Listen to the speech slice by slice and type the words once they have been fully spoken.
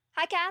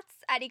Hi cats,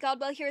 Addie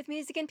Caldwell here with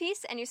Music and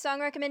Peace, and your song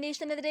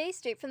recommendation of the day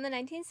straight from the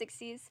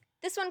 1960s.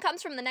 This one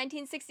comes from the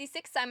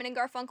 1966 Simon &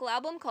 Garfunkel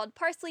album called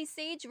Parsley,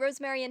 Sage,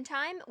 Rosemary and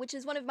Thyme, which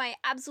is one of my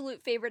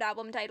absolute favorite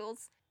album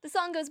titles. The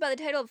song goes by the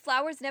title of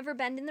Flowers Never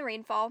Bend in the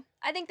Rainfall.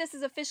 I think this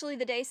is officially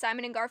the day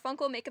Simon &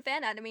 Garfunkel make a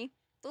fan out of me.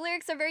 The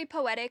lyrics are very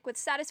poetic, with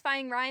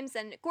satisfying rhymes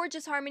and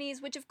gorgeous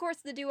harmonies, which of course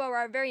the duo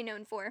are very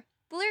known for.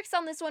 The lyrics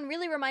on this one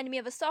really remind me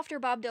of a softer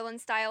Bob Dylan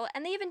style,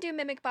 and they even do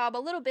mimic Bob a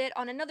little bit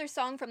on another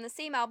song from the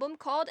same album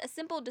called A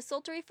Simple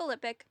Desultory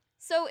Philippic.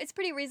 So it's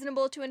pretty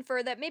reasonable to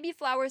infer that maybe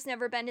Flowers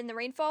Never Bend in the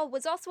Rainfall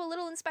was also a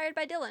little inspired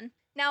by Dylan.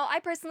 Now, I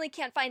personally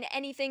can't find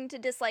anything to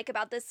dislike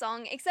about this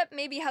song, except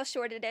maybe how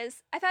short it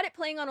is. I've had it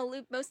playing on a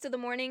loop most of the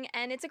morning,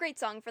 and it's a great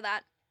song for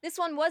that. This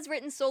one was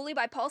written solely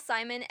by Paul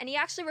Simon, and he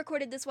actually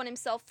recorded this one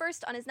himself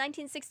first on his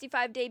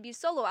 1965 debut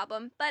solo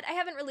album, but I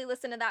haven't really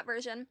listened to that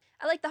version.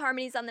 I like the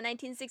harmonies on the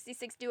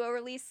 1966 duo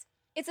release.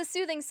 It's a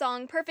soothing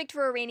song, perfect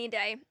for a rainy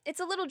day.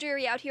 It's a little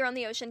dreary out here on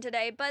the ocean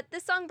today, but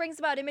this song brings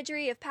about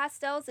imagery of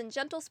pastels and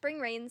gentle spring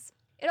rains.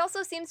 It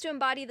also seems to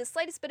embody the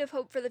slightest bit of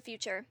hope for the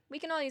future. We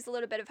can all use a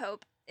little bit of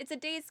hope. It's a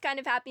dazed kind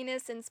of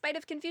happiness in spite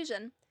of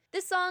confusion.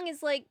 This song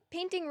is like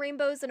painting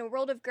rainbows in a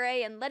world of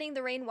gray and letting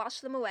the rain wash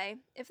them away,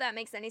 if that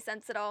makes any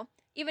sense at all.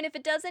 Even if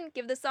it doesn't,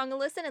 give the song a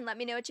listen and let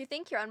me know what you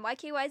think here on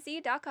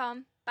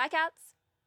YKYZ.com. Bye, cats!